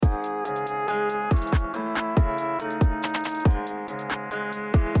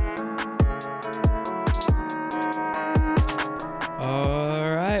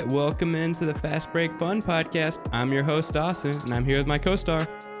Welcome into the Fast Break Fun podcast. I'm your host, Dawson, and I'm here with my co-star,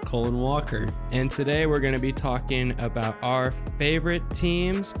 Cullen Walker. And today we're going to be talking about our favorite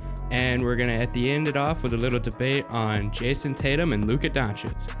teams, and we're going to, at the end, it off with a little debate on Jason Tatum and Luka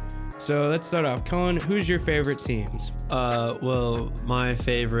Dončić. So let's start off. Cullen, who's your favorite teams? Well, my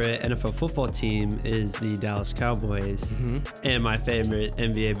favorite NFL football team is the Dallas Cowboys, and my favorite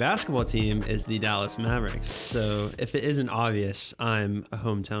NBA basketball team is the Dallas Mavericks. So if it isn't obvious, I'm a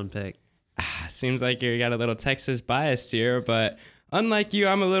hometown pick. Seems like you got a little Texas bias here, but unlike you,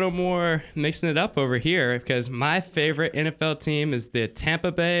 I'm a little more mixing it up over here because my favorite NFL team is the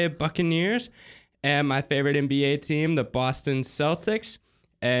Tampa Bay Buccaneers, and my favorite NBA team, the Boston Celtics.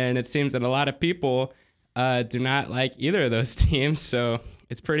 And it seems that a lot of people do not like either of those teams. So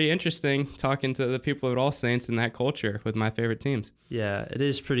it's pretty interesting talking to the people at All Saints in that culture with my favorite teams. Yeah, it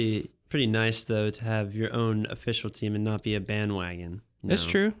is pretty nice, though, to have your own official team and not be a bandwagon. That's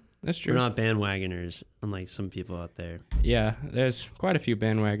true. That's true. We're not bandwagoners, unlike some people out there. Yeah, there's quite a few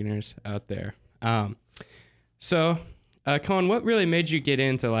bandwagoners out there. So, Cullen, what really made you get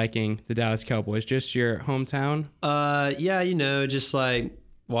into liking the Dallas Cowboys? Just your hometown? Yeah, just like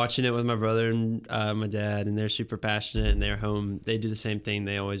watching it with my brother and my dad, and they're super passionate, and they're home. They do the same thing.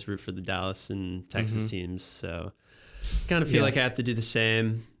 They always root for the Dallas and Texas teams. So kind of feel like I have to do the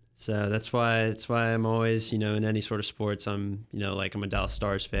same. So that's why I'm always, in any sort of sports, I'm a Dallas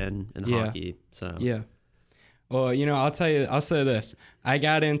Stars fan in hockey. So yeah. Well, I'll say this. I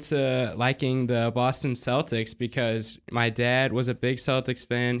got into liking the Boston Celtics because my dad was a big Celtics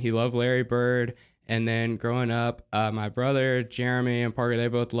fan. He loved Larry Bird. And then growing up, my brother, Jeremy, and Parker, they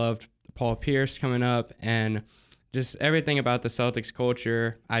both loved Paul Pierce coming up. And just everything about the Celtics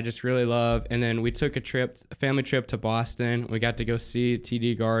culture, I just really love. And then we took a family trip to Boston. We got to go see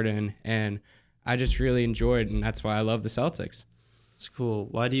TD Garden. And I just really enjoyed it. And that's why I love the Celtics. It's cool.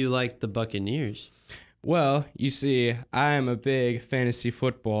 Why do you like the Buccaneers? Well, you see, I'm a big fantasy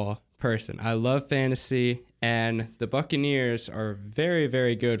football person. I love fantasy, and the Buccaneers are very,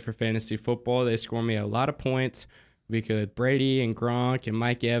 very good for fantasy football. They score me a lot of points because Brady and Gronk and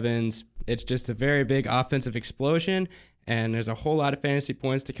Mike Evans, it's just a very big offensive explosion, and there's a whole lot of fantasy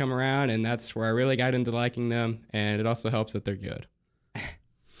points to come around, and that's where I really got into liking them, and it also helps that they're good.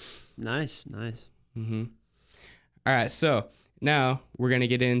 Nice. All right, so now we're going to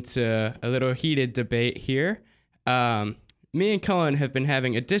get into a little heated debate here. Me and Cullen have been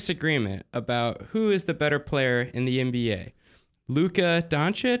having a disagreement about who is the better player in the NBA, Luka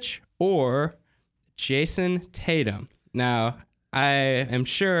Dončić or Jason Tatum. Now, I am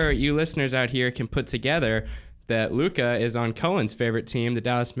sure you listeners out here can put together that Luka is on Cullen's favorite team, the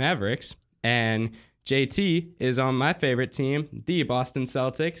Dallas Mavericks, and JT is on my favorite team, the Boston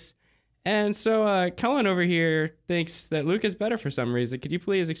Celtics. And so Cullen over here thinks that Luka's better for some reason. Could you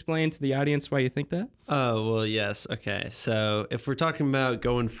please explain to the audience why you think that? Oh, well, yes. Okay. So if we're talking about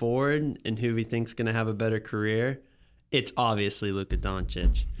going forward and who we think's going to have a better career, it's obviously Luka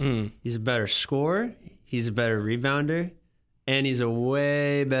Dončić. He's a better scorer, he's a better rebounder, and he's a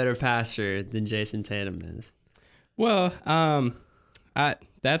way better passer than Jason Tatum is. Well,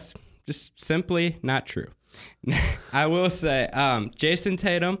 that's just simply not true. I will say Jason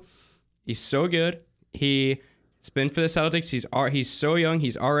Tatum, he's so good. He's been for the Celtics. He's so young.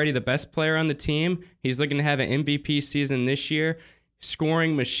 He's already the best player on the team. He's looking to have an MVP season this year.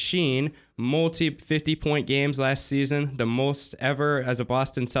 Scoring machine, multi 50-point games last season, the most ever as a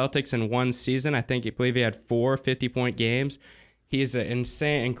Boston Celtics in one season. I believe he had 4 50-point games. He's an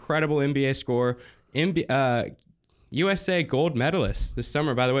incredible NBA scorer. USA gold medalist this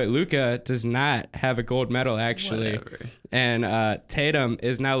summer. By the way, Luka does not have a gold medal, actually. Whatever. And Tatum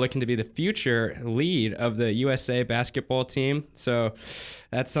is now looking to be the future lead of the USA basketball team. So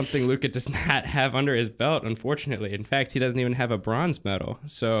that's something Luka does not have under his belt, unfortunately. In fact, he doesn't even have a bronze medal.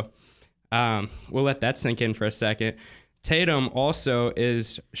 So we'll let that sink in for a second. Tatum also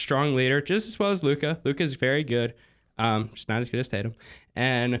is a strong leader, just as well as Luka. Luka's very good, just not as good as Tatum.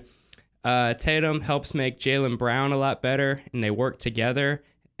 And Tatum helps make Jaylen Brown a lot better, and they work together,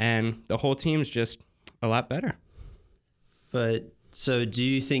 and the whole team's just a lot better. But so do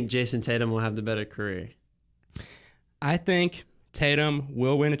you think Jason Tatum will have the better career? I think Tatum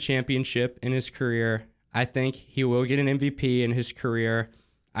will win a championship in his career. I think he will get an MVP in his career.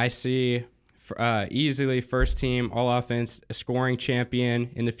 I see easily first team all-offense scoring champion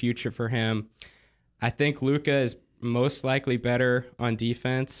in the future for him. I think Luka is most likely better on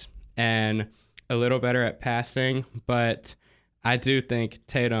defense and a little better at passing, but I do think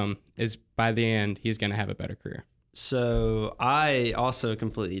Tatum is, by the end, he's going to have a better career. So I also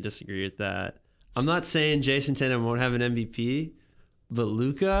completely disagree with that. I'm not saying Jason Tatum won't have an MVP, But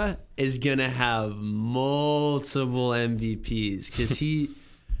Luka is gonna have multiple MVPs because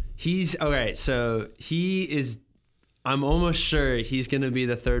he's all right. So he is. I'm almost sure he's gonna be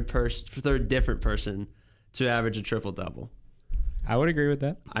the third different person to average a triple double. I would agree with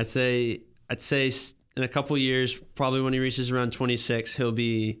that. I'd say in a couple years, probably when he reaches around 26, he'll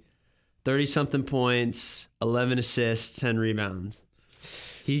be 30-something points, 11 assists, 10 rebounds.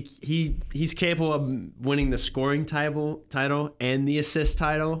 He's capable of winning the scoring title and the assist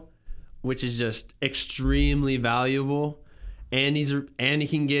title, which is just extremely valuable. And he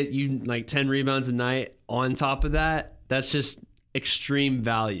can get you like 10 rebounds a night on top of that. That's just extreme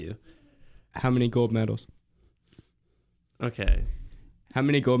value. How many gold medals? Okay. How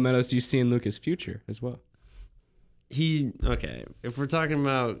many gold medals do you see in Luka's future as well? If we're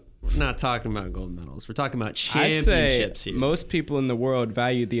not talking about gold medals, we're talking about championships I'd say here. most people in the world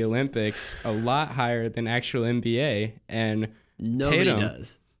value the Olympics a lot higher than actual NBA, and Nobody Tatum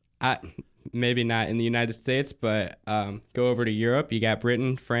does. Maybe not in the United States, but go over to Europe. You got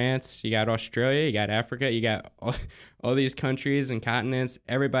Britain, France, you got Australia, you got Africa, you got all these countries and continents.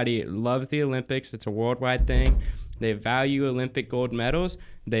 Everybody loves the Olympics. It's a worldwide thing. They value Olympic gold medals.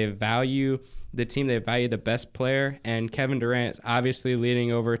 They value the team. They value the best player. And Kevin Durant is obviously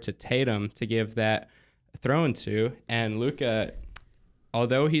leading over to Tatum to give that throne to. And Luka,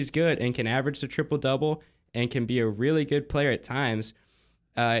 although he's good and can average the triple-double and can be a really good player at times,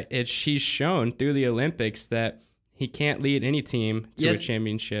 he's shown through the Olympics that he can't lead any team to a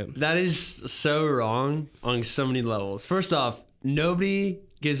championship. That is so wrong on so many levels. First off, nobody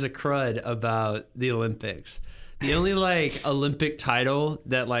gives a crud about the Olympics. The only like Olympic title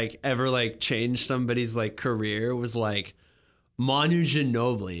that like ever like changed somebody's like career was like Manu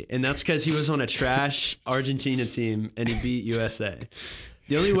Ginobili, and that's because he was on a trash Argentina team and he beat USA.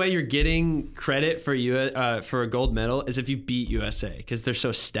 The only way you're getting credit for a gold medal is if you beat USA because they're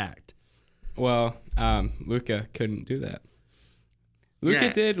so stacked. Well, Luka couldn't do that.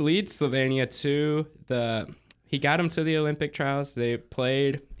 Luka did lead Slovenia to he got him to the Olympic trials. He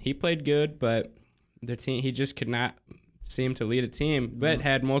played good, but the team, he just could not seem to lead a team, but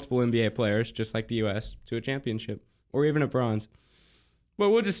had multiple NBA players, just like the U.S., to a championship or even a bronze. But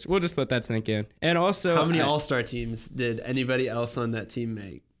we'll just let that sink in. And also, how many All-Star teams did anybody else on that team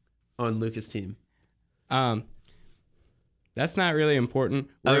make on Luka's team? That's not really important.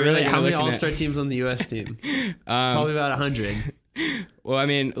 Really? How many All-Star teams on the U.S. team? Probably about 100. Well, I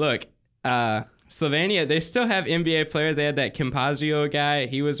mean, look, Slovenia, they still have NBA players. They had that Campazio guy.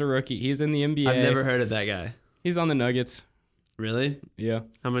 He was a rookie. He's in the NBA. I've never heard of that guy. He's on the Nuggets. Really? Yeah.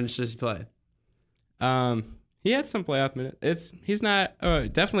 How much does he play? He had some playoff minutes. He's not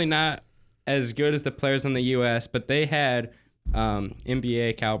definitely not as good as the players in the U.S., but they had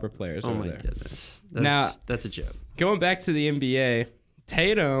NBA caliber players over there. Oh my goodness. That's a joke. Going back to the NBA,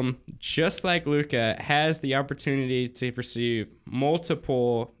 Tatum, just like Luka, has the opportunity to receive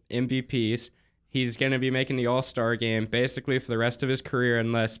multiple MVPs. He's going to be making the All-Star game basically for the rest of his career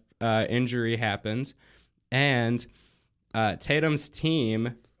unless injury happens. And Tatum's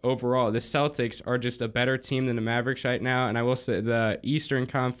team overall, the Celtics are just a better team than the Mavericks right now. And I will say the Eastern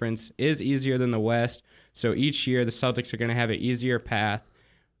Conference is easier than the West. So each year the Celtics are going to have an easier path.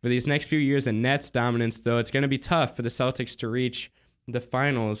 For these next few years, the Nets' dominance, though, it's going to be tough for the Celtics to reach the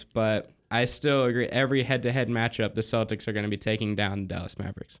finals. But I still agree. Every head-to-head matchup, the Celtics are going to be taking down the Dallas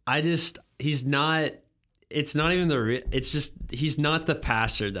Mavericks. He's not the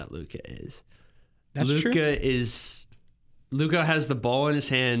passer that Luka is. That's true. Luka has the ball in his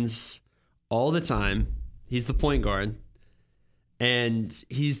hands all the time. He's the point guard. And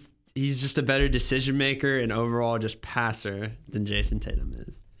he's just a better decision maker and overall just passer than Jason Tatum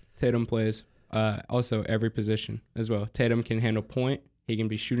is. Tatum plays also every position as well. Tatum can handle point. He can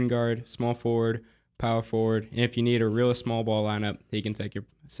be shooting guard, small forward, power forward. And if you need a real small ball lineup, he can take your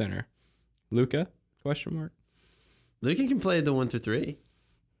center. Luka? Question mark. Luka can play the 1 through 3.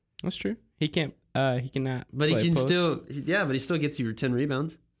 That's true. He can't. He cannot. But play he can post. but he still gets you 10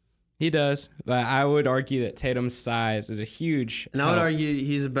 rebounds. He does, but I would argue that Tatum's size is a huge. And I would argue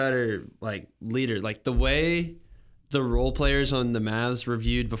he's a better like leader. Like the way the role players on the Mavs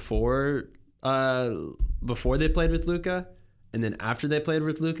reviewed before they played with Luka, and then after they played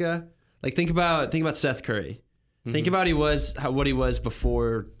with Luka. Like think about Seth Curry. Mm-hmm. Think about what he was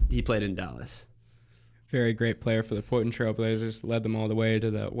before he played in Dallas. Very great player for the Portland Trailblazers. Led them all the way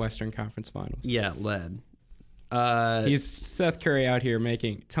to the Western Conference Finals. Yeah, led. He's Seth Curry out here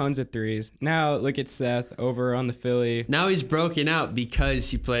making tons of threes. Now look at Seth over on the Philly. Now he's broken out because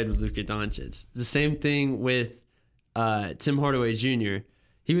he played with Luka Dončić. The same thing with Tim Hardaway Jr.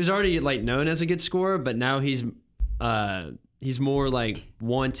 He was already like known as a good scorer, but now he's he's more like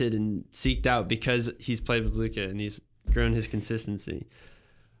wanted and seeked out because he's played with Luka and he's grown his consistency.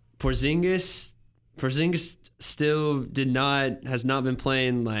 Porzingis still has not been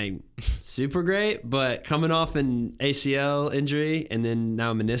playing like super great, but coming off an ACL injury and then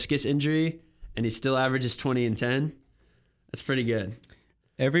now meniscus injury, and he still averages 20 and 10. That's pretty good.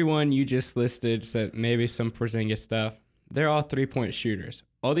 Everyone you just listed said maybe some Porzingis stuff. They're all 3-point shooters.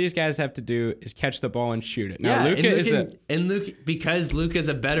 All these guys have to do is catch the ball and shoot it. Now, Luka because Luka's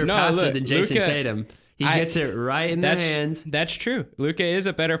a better passer than Jason Tatum. He gets it right in their hands. That's true. Luka is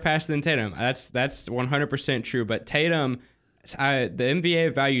a better passer than Tatum. That's 100% true. But Tatum, the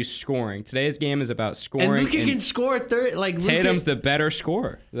NBA values scoring. Today's game is about scoring. And Luka can score 30. Like Tatum's the better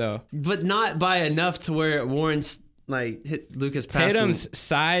scorer, though. But not by enough to where it warrants hit Luka's passing. Tatum's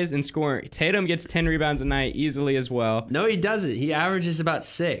size and scoring. Tatum gets 10 rebounds a night easily as well. No, he doesn't. He averages about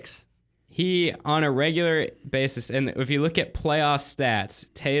 6. He, on a regular basis, and if you look at playoff stats,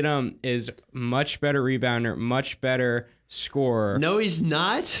 Tatum is much better rebounder, much better scorer. No, he's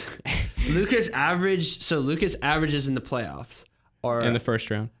not. Luka's averages in the playoffs are in the first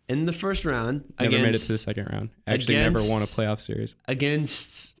round. Never made it to the second round. Actually never won a playoff series.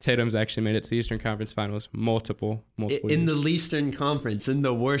 Tatum's actually made it to the Eastern Conference Finals multiple in years. the Eastern Conference, in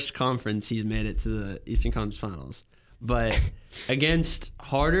the worst conference, he's made it to the Eastern Conference Finals. But against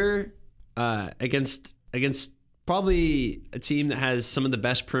probably a team that has some of the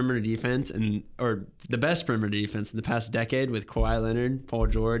best perimeter defense or the best perimeter defense in the past decade with Kawhi Leonard, Paul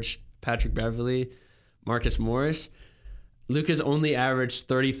George, Patrick Beverly, Marcus Morris, Luka's only averaged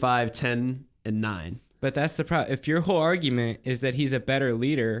 35, 10, and 9. But that's the problem. If your whole argument is that he's a better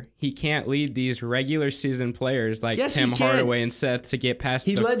leader, he can't lead these regular season players like Tim Hardaway and Seth to get past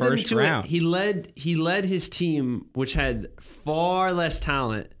the first round. He led his team, which had far less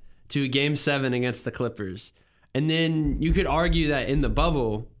talent, to Game 7 against the Clippers. And then you could argue that in the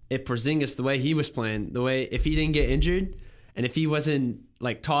bubble, if Porzingis, the way he was playing, if he didn't get injured, and if he wasn't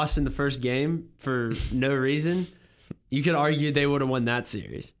like tossed in the first game for no reason, you could argue they would have won that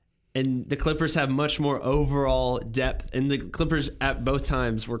series. And the Clippers have much more overall depth. And the Clippers at both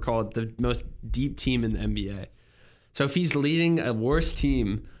times were called the most deep team in the NBA. So if he's leading a worse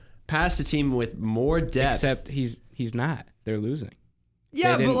team past a team with more depth. Except he's not. They're losing.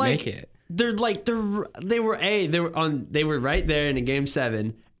 Yeah, they didn't but like make it. they were right there in a Game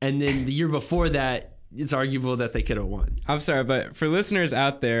 7. And then the year before that, it's arguable that they could have won. I'm sorry, but for listeners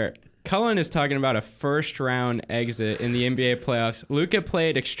out there, Cullen is talking about a first-round exit in the NBA playoffs. Luka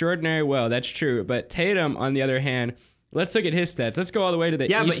played extraordinarily well, that's true. But Tatum, on the other hand, let's look at his stats. Let's go all the way to the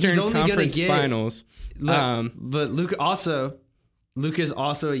Eastern Conference Finals. But Luka's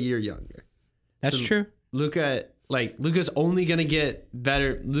also a year younger. That's true. Luka's only going to get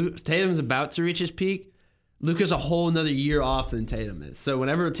better. Tatum's about to reach his peak. Luka's a whole nother year off than Tatum is. So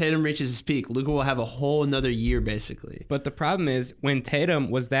whenever Tatum reaches his peak, Luka will have a whole nother year, basically. But the problem is, when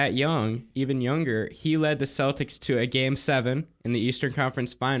Tatum was that young, even younger, he led the Celtics to a Game 7 in the Eastern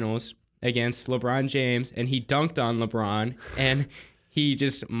Conference Finals against LeBron James, and he dunked on LeBron, and he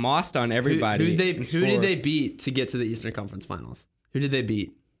just mossed on everybody. Who did they beat to get to the Eastern Conference Finals? Who did they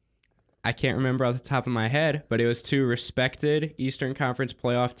beat? I can't remember off the top of my head, but it was 2 respected Eastern Conference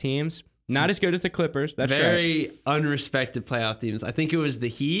playoff teams. Not as good as the Clippers. That's very unrespected playoff teams. I think it was the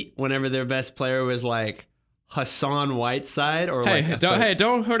Heat whenever their best player was like Hassan Whiteside or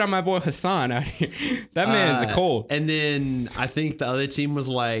don't hurt on my boy Hassan out here. That man is a cold. And then I think the other team was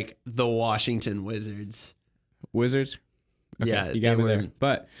like the Washington Wizards. Wizards? Okay, yeah, you got me there.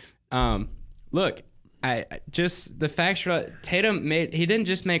 But look, I just the facts are Tatum he didn't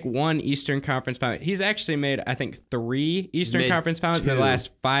just make one Eastern Conference final. He's actually made, I think, 3 Eastern Conference finals in the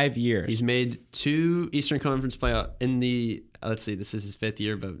last 5 years. He's made 2 Eastern Conference playoff in the let's see, this is his 5th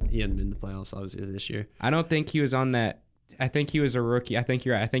year, but he hadn't been in the playoffs obviously this year. I don't think he was on that. I think he was a rookie. I think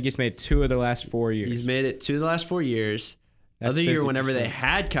you're right. I think he's made 2 of the last 4 years. He's made it 2 of the last 4 years. That's other 50%. year, whenever they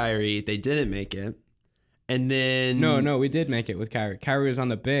had Kyrie, they didn't make it. And then No, we did make it with Kyrie. Kyrie was on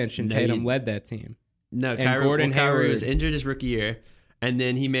the bench and Tatum led that team. No, Kyrie was injured his rookie year, and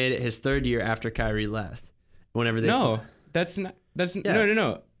then he made it his 3rd year after Kyrie left. Whenever they no.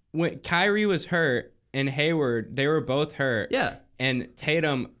 When Kyrie was hurt and Hayward, they were both hurt. Yeah, and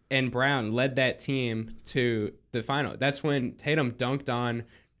Tatum and Brown led that team to the final. That's when Tatum dunked on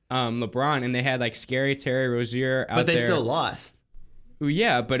LeBron, and they had like Scary Terry Rozier out there. But they still lost. Well,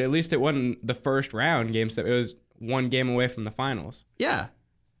 yeah, but at least it wasn't the first round game. So it was 1 game away from the finals. Yeah.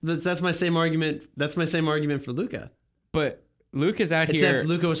 That's my same argument. That's my same argument for Luka. But Luka's out here. Except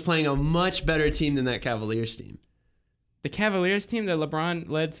Luka was playing a much better team than that Cavaliers team. The Cavaliers team that LeBron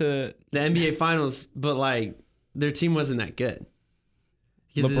led to the NBA Finals, but like their team wasn't that good.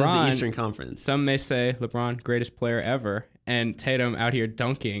 Because LeBron, this is the Eastern Conference. Some may say LeBron, greatest player ever, and Tatum out here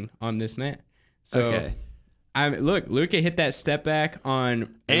dunking on this man. So, okay. Look, Luka hit that step back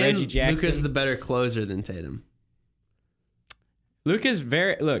on Reggie Jackson. Luka's the better closer than Tatum.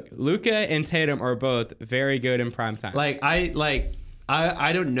 Luka and Tatum are both very good in prime time.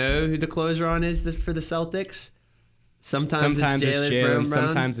 I don't know who the closer on is for the Celtics. Sometimes it's Jalen, Brown.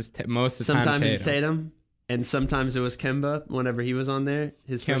 sometimes it's most of the time Sometimes it's Tatum, and sometimes it was Kemba whenever he was on there.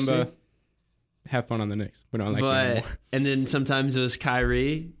 His first year. Have fun on the Knicks. We don't like him anymore. And then sometimes it was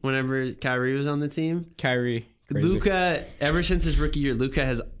Kyrie whenever Kyrie was on the team. Kyrie, crazy. Luka, ever since his rookie year, Luka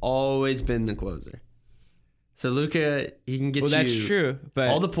has always been the closer. So Luka, he can get that's true, but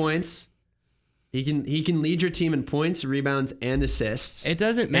all the points. He can lead your team in points, rebounds, and assists. It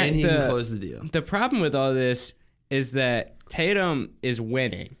doesn't matter. And he can close the deal. The problem with all this is that Tatum is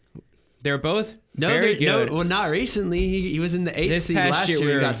winning. They're both very good. No, well, not recently. He was in the 8th seed last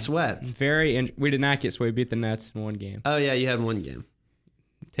year. He got swept. We did not get swept. We beat the Nets in one game. Oh yeah, you had one game.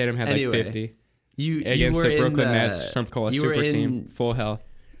 Tatum had like 50. You against were the Brooklyn Nets. Some call a super team, full health.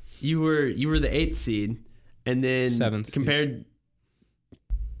 You were the 8th seed, and then 7th compared.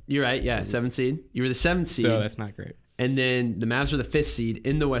 You're right. Yeah, 7th seed. You were the 7th seed. So that's not great. And then the Mavs were the 5th seed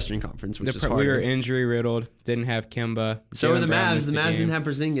in the Western Conference, which is harder. We were injury riddled. Didn't have Kemba. So were the Mavs. The Mavs didn't have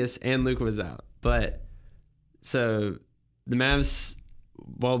Porzingis, and Luka was out. But so the Mavs,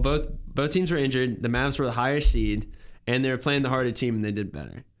 well, both teams were injured. The Mavs were the higher seed, and they were playing the harder team, and they did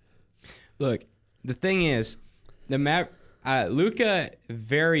better. Look, the thing is, Luka,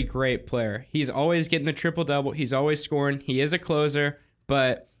 very great player. He's always getting the triple double. He's always scoring. He is a closer,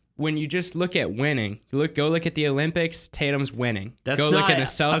 but when you just look at winning, go look at the Olympics. Tatum's winning. Look at the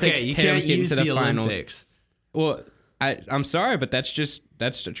Celtics. Okay, Tatum's getting to the finals. Olympics. Well, I'm sorry, but that's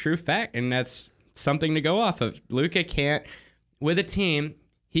a true fact, and that's something to go off of. Luka can't, with a team,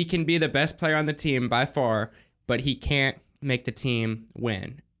 he can be the best player on the team by far, but he can't make the team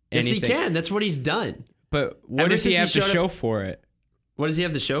win. Yes, he can. That's what he's done. But what does he have to show for it? What does he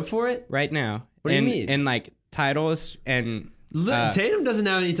have to show for it? Right now. What do you mean? And like titles and... Tatum doesn't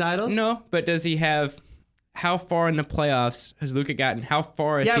have any titles. No, but does he have... How far in the playoffs has Luka gotten? How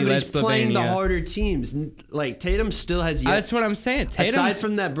far has he led Slovenia? Yeah, but he's playing the harder teams. Like, Tatum still has yet... That's what I'm saying. Aside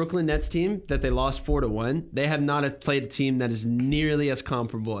from that Brooklyn Nets team that they lost 4-1, they have not played a team that is nearly as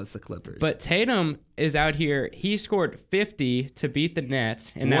comparable as the Clippers. But Tatum is out here. He scored 50 to beat the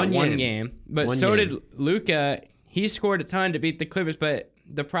Nets in that one game. But did Luka. He scored a ton to beat the Clippers. But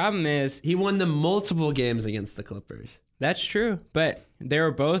the problem is... He won the multiple games against the Clippers. That's true, but they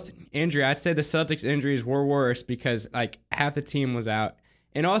were both injured. I'd say the Celtics injuries were worse because like half the team was out,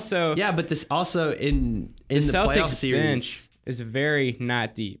 and also but this also in the Celtics playoff series bench is very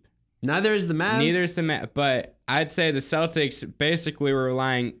not deep. Neither is the Mavs. Neither is the Mavs, but I'd say the Celtics basically were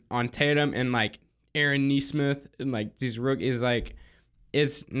relying on Tatum and like Aaron Nesmith and like these rookies. Like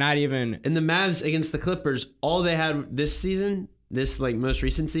it's not even. And the Mavs against the Clippers, all they had this season. This like most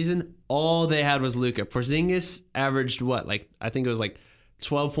recent season, all they had was Luka. Porzingis averaged what? Like I think it was like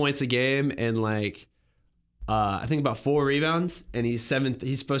 12 points a game and like I think about 4 rebounds. And he's 7th.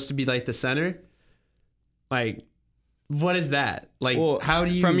 He's supposed to be like the center. Like, what is that? Like, how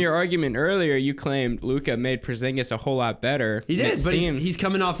do you? From your argument earlier, you claimed Luka made Porzingis a whole lot better. He did, but he's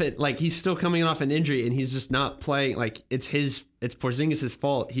coming off it. Like he's still coming off an injury, and he's just not playing. Like it's Porzingis'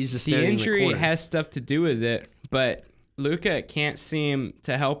 fault. He's just standing in the corner. The injury has stuff to do with it, but Luka can't seem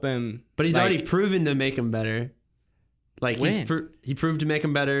to help him. But he's already proven to make him better. Like he proved to make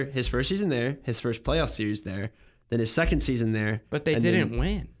him better his first season there, his first playoff series there, then his second season there. But they didn't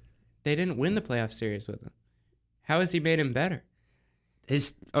win. They didn't win the playoff series with him. How has he made him better?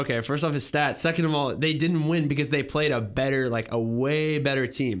 First off his stats. Second of all, they didn't win because they played a way better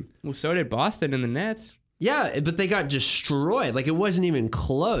team. Well, so did Boston and the Nets. Yeah, but they got destroyed. Like, it wasn't even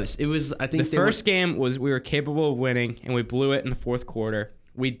close. It was, I think... The first game was we were capable of winning, and we blew it in the fourth quarter.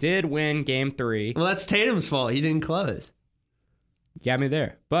 We did win game 3. Well, that's Tatum's fault. He didn't close. Got me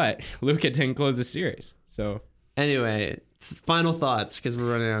there. But Luka didn't close the series. So... Anyway, final thoughts, because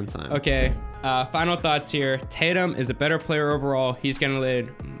we're running out of time. Okay, final thoughts here. Tatum is a better player overall. He's going to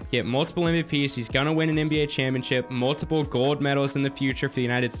get multiple MVPs. He's going to win an NBA championship, multiple gold medals in the future for the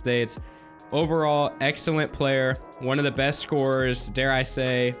United States. Overall, excellent player, one of the best scorers, dare I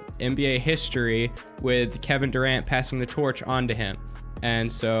say, NBA history, with Kevin Durant passing the torch on to him.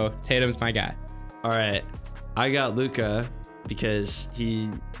 And so Tatum's my guy. All right, I got Luka because he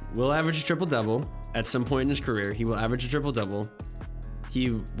will average a triple-double at some point in his career. He will average a triple-double. He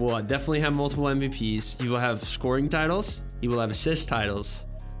will definitely have multiple MVPs. He will have scoring titles. He will have assist titles.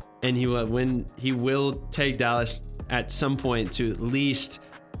 and he will take Dallas at some point to at least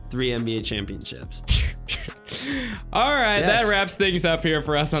 3 NBA championships. All right, Yes. that wraps things up here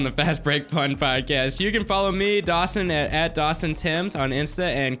for us on the Fast Break Fun podcast. You can follow me, Dawson, at Dawson Timms on Insta,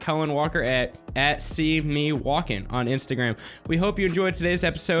 and Cullen Walker at See Me Walking on Instagram. We hope you enjoyed today's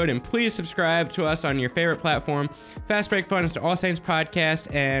episode, and please subscribe to us on your favorite platform. Fast Break Fun is the All Saints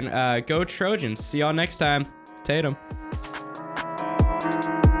podcast, and go Trojans. See y'all next time. Tatum.